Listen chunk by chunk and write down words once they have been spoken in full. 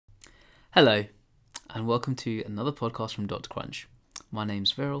Hello, and welcome to another podcast from Dr. Crunch. My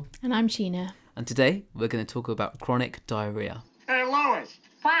name's Viral. And I'm Sheena. And today we're going to talk about chronic diarrhea. Hey, Lois.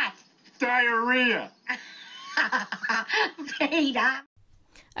 What? Diarrhea. Peter.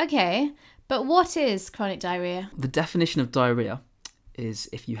 Okay, but what is chronic diarrhea? The definition of diarrhea is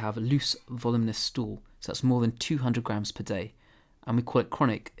if you have a loose, voluminous stool, so that's more than 200 grams per day. And we call it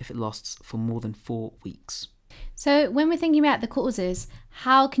chronic if it lasts for more than 4 weeks. So when we're thinking about the causes,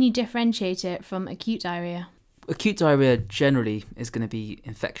 how can you differentiate it from acute diarrhea? Acute diarrhea generally is going to be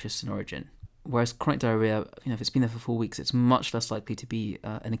infectious in origin, whereas chronic diarrhea, if it's been there for 4 weeks, it's much less likely to be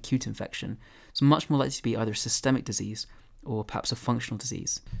an acute infection. It's much more likely to be either a systemic disease or perhaps a functional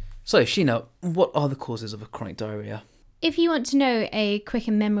disease. So, Sheena, what are the causes of a chronic diarrhea? If you want to know a quick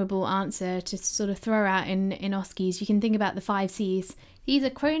and memorable answer to sort of throw out in OSCEs, you can think about the 5 Cs. These are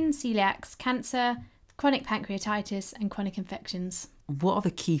Crohn's, celiacs, cancer, chronic pancreatitis and chronic infections. What are the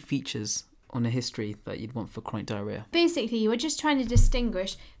key features on a history that you'd want for chronic diarrhea? Basically, we're just trying to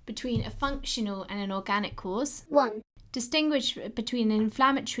distinguish between a functional and an organic cause. 1, Distinguish between an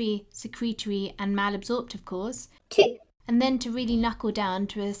inflammatory, secretory and malabsorptive cause. 2, And then to really knuckle down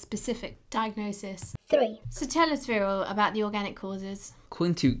to a specific diagnosis. 3. So tell us, Viral, about the organic causes.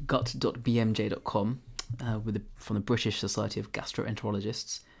 According to gut.bmj.com, from the British Society of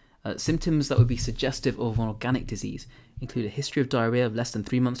Gastroenterologists, symptoms that would be suggestive of an organic disease include a history of diarrhea of less than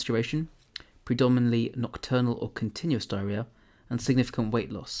 3 months duration, predominantly nocturnal or continuous diarrhea, and significant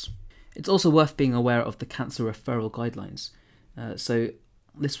weight loss. It's also worth being aware of the cancer referral guidelines. So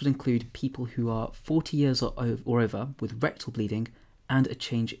this would include people who are 40 years or over with rectal bleeding and a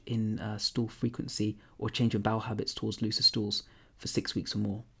change in stool frequency or change in bowel habits towards looser stools for 6 weeks or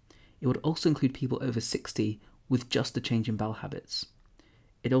more. It would also include people over 60 with just a change in bowel habits.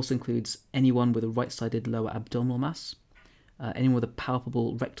 It also includes anyone with a right-sided lower abdominal mass, anyone with a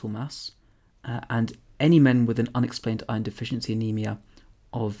palpable rectal mass, and any men with an unexplained iron deficiency anemia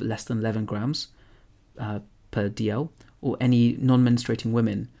of less than 11 grams per DL, or any non-menstruating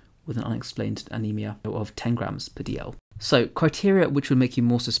women with an unexplained anemia of 10 grams per DL. So criteria which would make you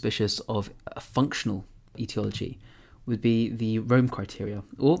more suspicious of a functional etiology would be the Rome criteria,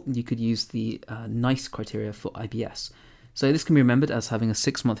 or you could use the NICE criteria for IBS. So this can be remembered as having a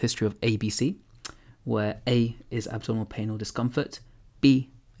 6-month history of ABC, where A is abdominal pain or discomfort, B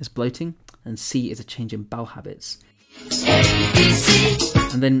is bloating, and C is a change in bowel habits.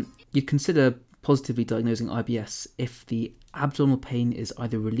 And then you'd consider positively diagnosing IBS if the abdominal pain is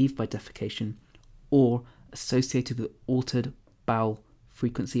either relieved by defecation or associated with altered bowel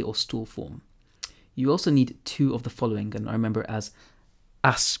frequency or stool form. You also need 2 of the following, and I remember it as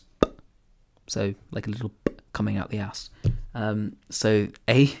ASP, so like a little p coming out the ass. So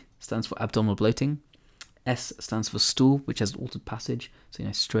A stands for abdominal bloating, S stands for stool, which has altered passage, so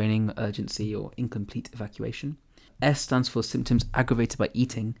straining, urgency, or incomplete evacuation. S stands for symptoms aggravated by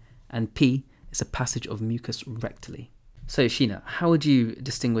eating, and P is a passage of mucus rectally. So Sheena, how would you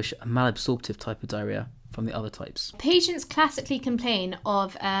distinguish a malabsorptive type of diarrhea from the other types? Patients classically complain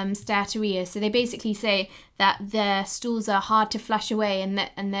of steatorrhea, so they basically say that their stools are hard to flush away and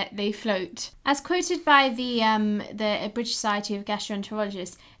that they float. As quoted by the British Society of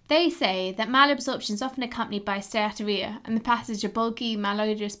Gastroenterologists, they say that malabsorption is often accompanied by steatorrhea and the passage of bulky,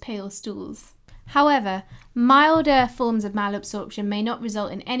 malodorous, pale stools. However, milder forms of malabsorption may not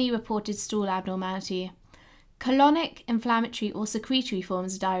result in any reported stool abnormality. Colonic, inflammatory or secretory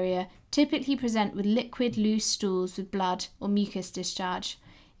forms of diarrhea typically present with liquid, loose stools with blood or mucus discharge.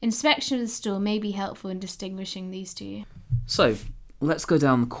 Inspection of the stool may be helpful in distinguishing these 2. So let's go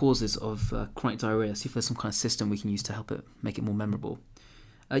down the causes of chronic diarrhea, see if there's some kind of system we can use to help it make it more memorable.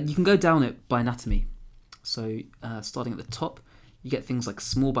 You can go down it by anatomy. So starting at the top, you get things like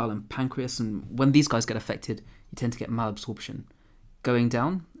small bowel and pancreas, and when these guys get affected, you tend to get malabsorption. Going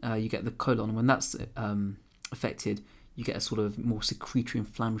down, you get the colon, and when that's affected, you get a sort of more secretory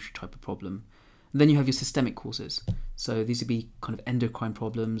inflammatory type of problem. And then you have your systemic causes. So these would be kind of endocrine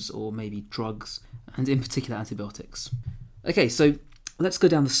problems or maybe drugs, and in particular antibiotics. Okay, so let's go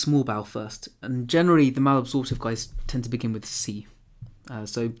down the small bowel first. And generally, the malabsorptive guys tend to begin with C.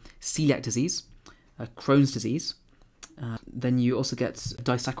 So celiac disease, Crohn's disease. Then you also get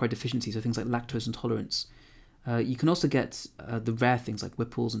disaccharide deficiency, so things like lactose intolerance. You can also get the rare things like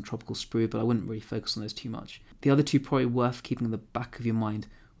Whipple's and tropical sprue, but I wouldn't really focus on those too much. The other 2 probably worth keeping in the back of your mind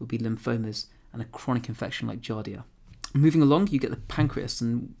would be lymphomas and a chronic infection like Giardia. Moving along, you get the pancreas,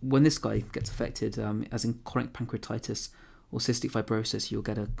 and when this guy gets affected, as in chronic pancreatitis or cystic fibrosis, you'll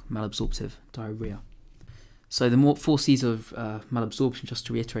get a malabsorptive diarrhea. So the 4 C's of malabsorption, just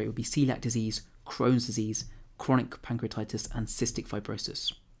to reiterate, would be celiac disease, Crohn's disease, chronic pancreatitis and cystic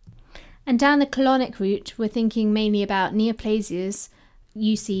fibrosis. And down the colonic route, we're thinking mainly about neoplasias,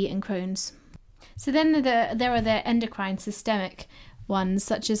 UC and Crohn's. So then there are the endocrine systemic ones,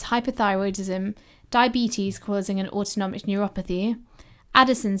 such as hypothyroidism, diabetes causing an autonomic neuropathy,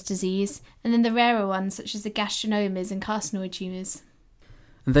 Addison's disease, and then the rarer ones such as the gastrinomas and carcinoid tumours.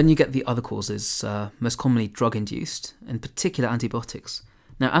 And then you get the other causes, most commonly drug-induced, in particular antibiotics.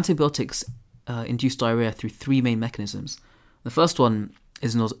 Now, antibiotics induce diarrhea through three main mechanisms. The first one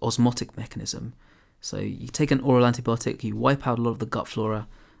is an osmotic mechanism. So you take an oral antibiotic, you wipe out a lot of the gut flora,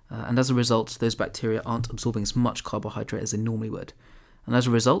 and as a result, those bacteria aren't absorbing as much carbohydrate as they normally would. And as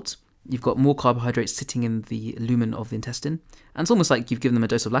a result, you've got more carbohydrates sitting in the lumen of the intestine, and it's almost like you've given them a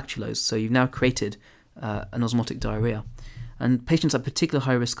dose of lactulose, so you've now created an osmotic diarrhea. And patients at particular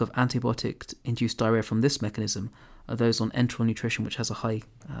high risk of antibiotic-induced diarrhea from this mechanism are those on enteral nutrition, which has a high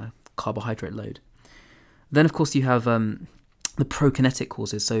carbohydrate load. Then, of course, you have the prokinetic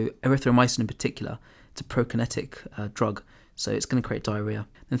causes, so erythromycin in particular. It's a prokinetic drug, so it's going to create diarrhea.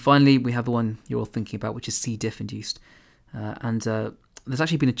 And finally, we have the one you're all thinking about, which is C-diff-induced. There's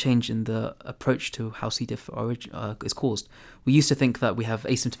actually been a change in the approach to how C. diff is caused. We used to think that we have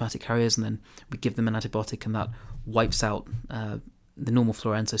asymptomatic carriers and then we give them an antibiotic and that wipes out the normal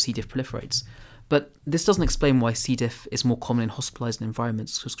flora, and so C. diff proliferates. But this doesn't explain why C. diff is more common in hospitalised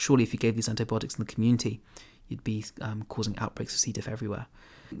environments, because surely if you gave these antibiotics in the community, you'd be causing outbreaks of C. diff everywhere.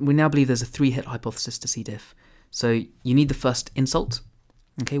 We now believe there's a three-hit hypothesis to C. diff. So you need the first insult,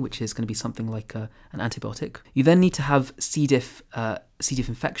 okay, which is going to be something like an antibiotic. You then need to have C. diff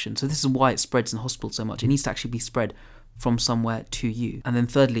infection. So this is why it spreads in hospital so much. It needs to actually be spread from somewhere to you. And then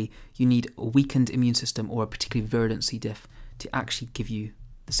thirdly, you need a weakened immune system or a particularly virulent C. diff to actually give you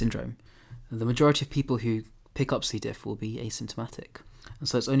the syndrome. The majority of people who pick up C. diff will be asymptomatic. And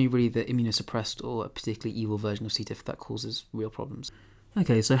so it's only really the immunosuppressed or a particularly evil version of C. diff that causes real problems.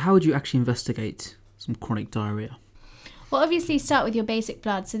 Okay, so how would you actually investigate some chronic diarrhea? Well, obviously start with your basic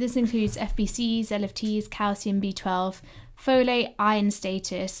blood. So this includes FBCs, LFTs, calcium, B12, folate, iron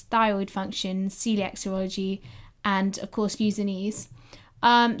status, thyroid function, celiac serology, and of course Usinase.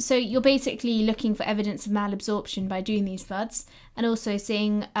 So you're basically looking for evidence of malabsorption by doing these bloods, and also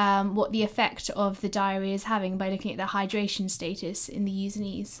seeing what the effect of the diarrhea is having by looking at the hydration status in the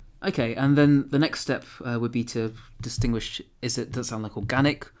Usinase. Okay, and then the next step would be to distinguish, does it sound like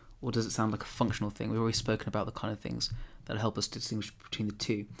organic or does it sound like a functional thing? We've already spoken about the kind of things that help us to distinguish between the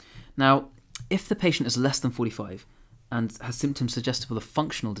two. Now, if the patient is less than 45 and has symptoms suggestive of the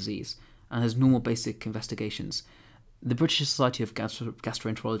functional disease and has normal basic investigations, the British Society of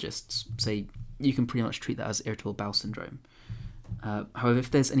Gastroenterologists say you can pretty much treat that as irritable bowel syndrome. However,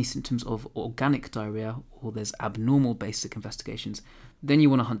 if there's any symptoms of organic diarrhea or there's abnormal basic investigations, then you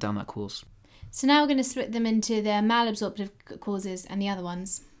want to hunt down that cause. So now we're going to split them into the malabsorptive causes and the other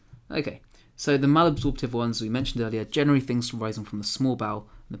ones. Okay, so the malabsorptive ones we mentioned earlier, generally things arising from the small bowel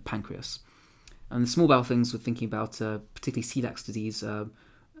and the pancreas. And the small bowel things we're thinking about, particularly celiac disease,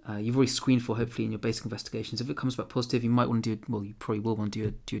 you've already screened for hopefully in your basic investigations. If it comes back positive, you might want to you probably will want to do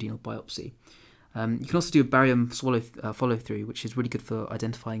a duodenal biopsy. You can also do a barium follow-through, which is really good for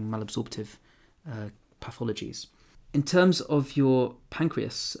identifying malabsorptive pathologies. In terms of your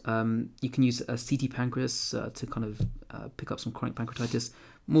pancreas, you can use a CT pancreas to kind of pick up some chronic pancreatitis.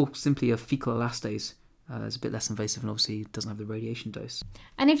 More simply, a fecal elastase is a bit less invasive and obviously doesn't have the radiation dose.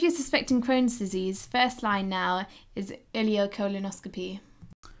 And if you're suspecting Crohn's disease, first line now is ileocolonoscopy.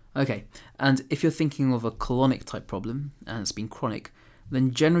 Okay, and if you're thinking of a colonic type problem and it's been chronic,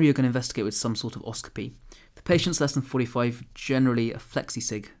 then generally you're going to investigate with some sort of oscopy. For patients less than 45, generally a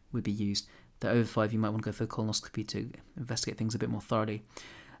flexi-sig would be used. If they're over 5, you might want to go for a colonoscopy to investigate things a bit more thoroughly.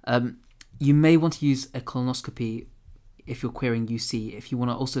 You may want to use a colonoscopy if you're querying UC, if you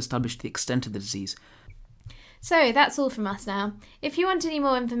want to also establish the extent of the disease. So that's all from us now. If you want any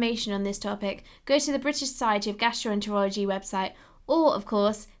more information on this topic, go to the British Society of Gastroenterology website, or of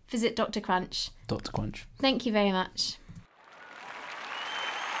course, visit Dr. Crunch. Dr. Crunch. Thank you very much.